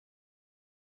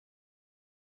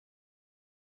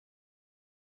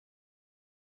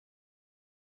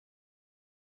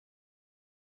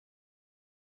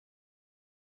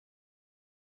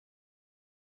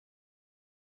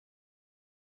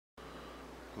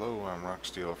Hello, I'm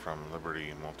Rocksteel from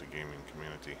Liberty Multigaming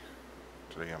Community.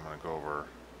 Today I'm going to go over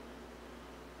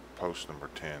post number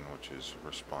 10, which is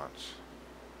response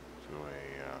to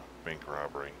a bank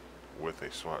robbery with a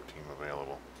SWAT team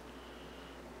available.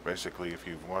 Basically, if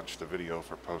you've watched the video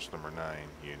for post number 9,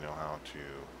 you know how to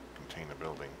contain a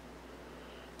building.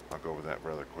 I'll go over that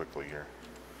rather quickly here.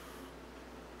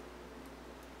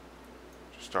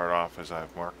 To start off, as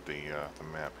I've marked the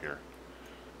map here,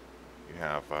 you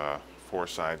have 4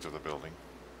 sides of the building.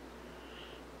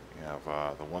 You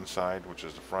have the one side, which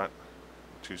is the front.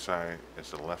 The two side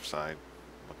is the left side,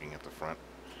 looking at the front.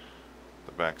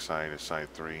 The back side is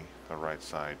side 3. The right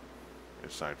side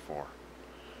is side 4.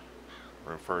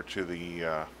 Refer to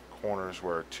the corners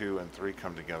where 2 and 3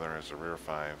 come together as the rear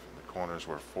 5. And the corners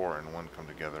where 4 and 1 come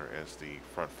together as the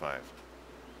front 5.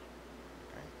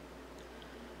 Okay.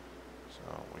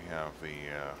 So we have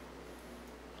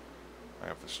I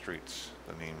have the streets,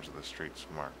 the names of the streets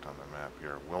marked on the map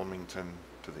here. Wilmington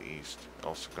to the east,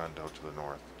 El Segundo to the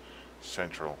north,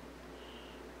 Central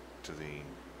to the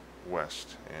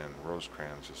west, and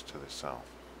Rosecrans is to the south.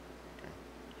 Okay.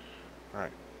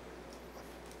 Alright.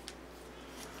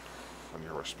 When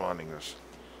you're responding, there's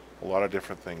a lot of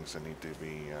different things that need to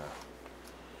be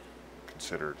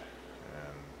considered,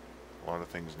 and a lot of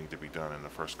things need to be done in the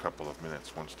first couple of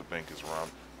minutes once the bank is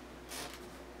robbed.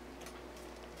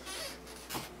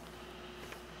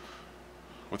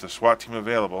 With the SWAT team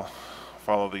available,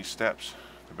 follow these steps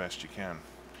the best you can.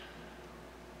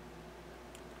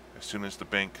 As soon as the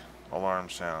bank alarm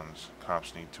sounds,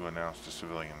 cops need to announce to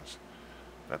civilians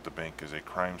that the bank is a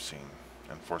crime scene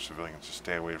and for civilians to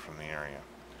stay away from the area.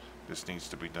 This needs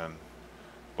to be done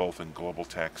both in global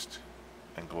text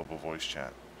and global voice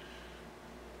chat.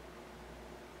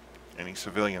 Any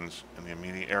civilians in the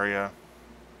immediate area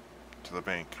to the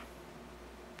bank,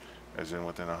 as in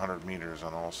within 100 meters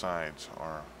on all sides,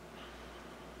 are,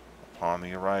 upon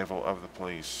the arrival of the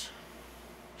police,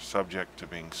 subject to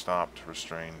being stopped,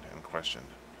 restrained, and questioned.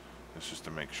 This is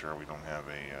to make sure we don't have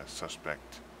a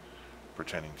suspect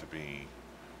pretending to be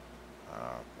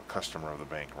a customer of the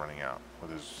bank running out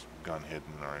with his gun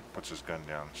hidden, or he puts his gun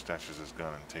down, stashes his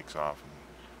gun, and takes off and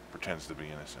pretends to be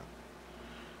innocent.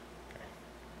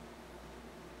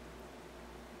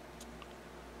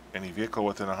 Any vehicle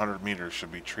within 100 meters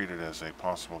should be treated as a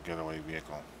possible getaway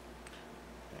vehicle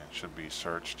and should be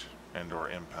searched and or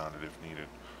impounded if needed.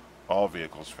 All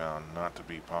vehicles found not to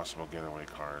be possible getaway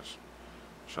cars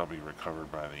shall be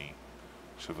recovered by the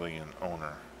civilian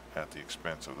owner at the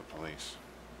expense of the police.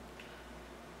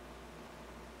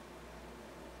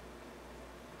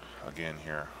 Again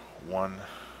here, 1.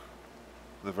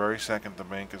 The very second the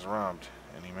bank is robbed,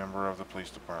 any member of the police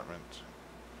department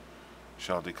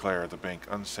shall declare the bank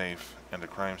unsafe and a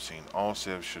crime scene. All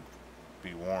civs should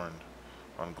be warned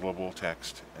on global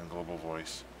text and global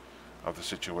voice of the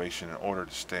situation in order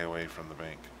to stay away from the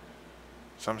bank.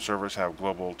 Some servers have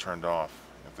global turned off.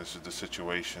 If this is the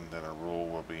situation, then a rule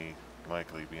will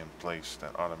likely be in place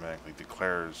that automatically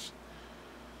declares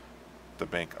the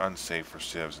bank unsafe for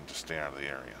civs and to stay out of the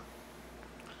area.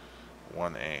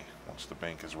 1A. Once the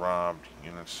bank is robbed,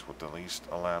 units with the least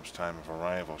elapsed time of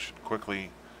arrival should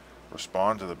quickly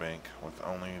respond to the bank with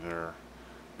only their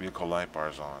vehicle light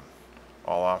bars on.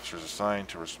 All officers assigned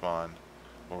to respond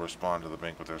will respond to the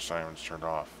bank with their sirens turned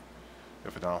off.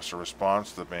 If an officer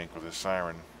responds to the bank with his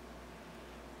siren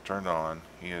turned on,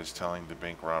 he is telling the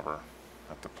bank robber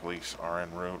that the police are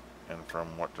en route and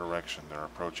from what direction they're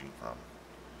approaching from.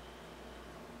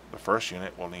 The first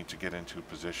unit will need to get into a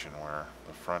position where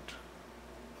the front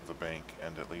of the bank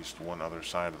and at least one other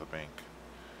side of the bank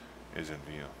is in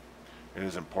view. It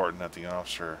is important that the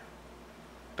officer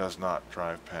does not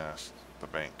drive past the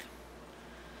bank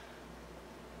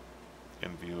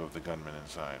in view of the gunman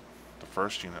inside. The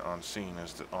first unit on scene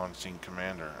is the on-scene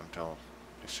commander until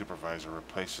a supervisor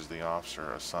replaces the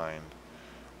officer assigned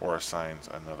or assigns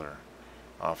another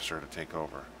officer to take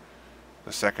over.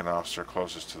 The second officer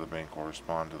closest to the bank will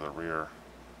respond to the rear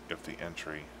if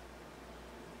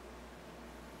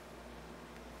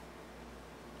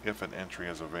an entry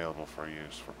is available for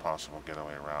use for possible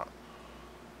getaway route.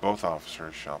 Both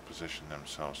officers shall position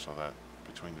themselves so that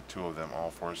between the two of them all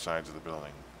 4 sides of the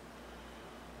building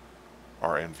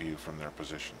are in view from their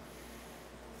position.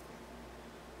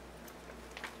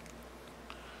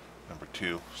 Number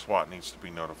 2, SWAT needs to be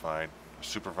notified. A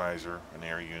supervisor, an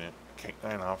air unit, a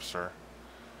K-9 officer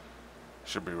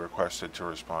should be requested to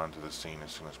respond to the scene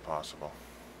as soon as possible.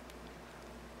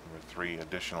 Number 3,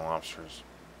 additional officers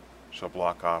shall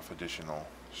block off additional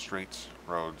streets,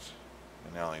 roads,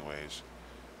 and alleyways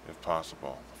if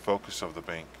possible. The focus of the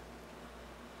bank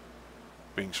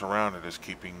Being surrounded is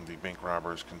keeping the bank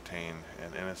robbers contained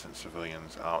and innocent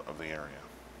civilians out of the area.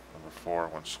 Number 4,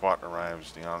 when SWAT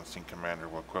arrives, the on-scene commander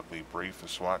will quickly brief the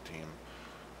SWAT team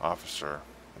officer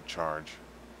in charge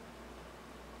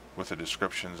with the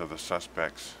descriptions of the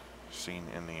suspects seen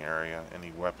in the area,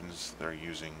 any weapons they're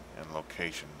using, and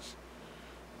locations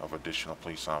of additional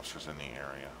police officers in the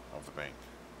area of the bank.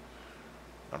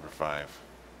 Number 5,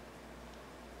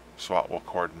 SWAT will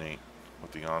coordinate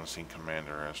with the on-scene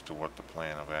commander as to what the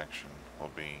plan of action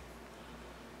will be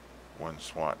when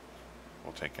SWAT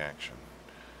will take action.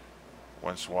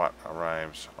 When SWAT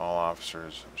arrives, all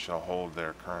officers shall hold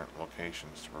their current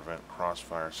locations to prevent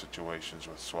crossfire situations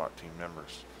with SWAT team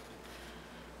members.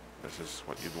 This is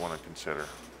what you'd want to consider.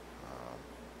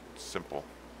 Simple,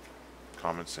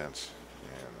 common sense,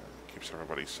 and keeps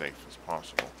everybody safe as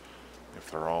possible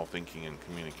if they're all thinking and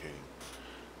communicating.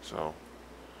 So,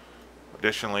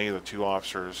 additionally, the 2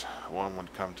 officers, one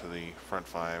would come to the front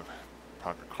 5,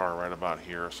 park a car right about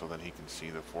here so that he can see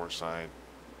the 4 side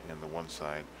and the 1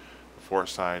 side. The 4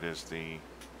 side is the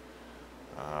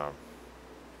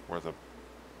where the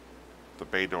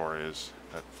bay door is,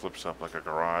 that flips up like a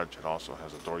garage. It also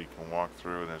has a door you can walk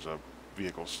through, and there's a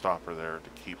vehicle stopper there to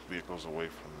keep vehicles away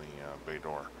from the bay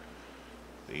door.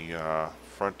 The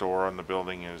front door on the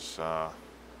building is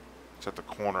it's at the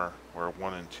corner where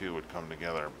 1 and 2 would come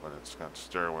together, but it's got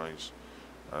stairways,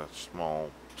 a small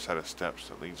set of steps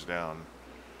that leads down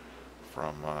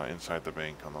from inside the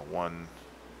bank on the 1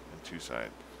 and 2 side,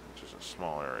 which is a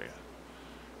small area.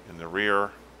 In the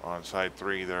rear, on side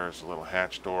 3, there's a little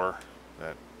hatch door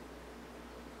that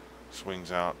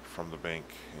swings out from the bank,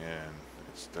 and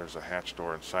there's a hatch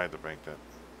door inside the bank that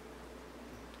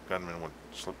the gunman would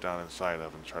slip down inside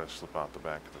of and try to slip out the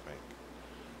back of the bank.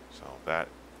 So that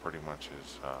pretty much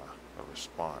is a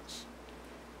response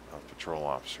of patrol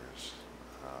officers.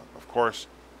 Of course,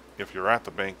 if you're at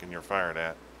the bank and you're fired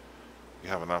at, you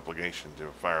have an obligation to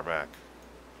fire back.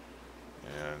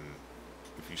 And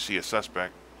if you see a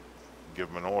suspect,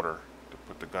 give them an order to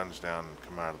put the guns down and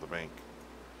come out of the bank.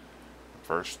 The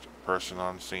first person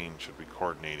on scene should be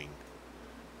coordinating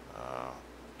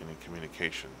any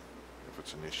communication. If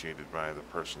it's initiated by the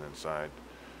person inside,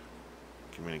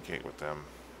 communicate with them,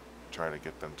 try to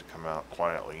get them to come out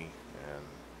quietly and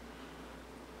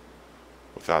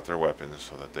without their weapons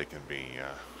so that they can be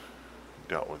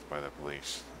dealt with by the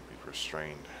police, be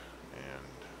restrained and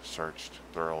searched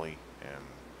thoroughly and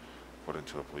put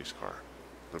into a police car.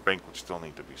 The bank would still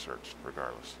need to be searched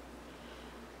regardless.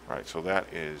 Right, so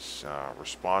that is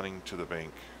responding to the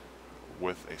bank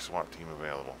with a SWAT team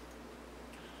available.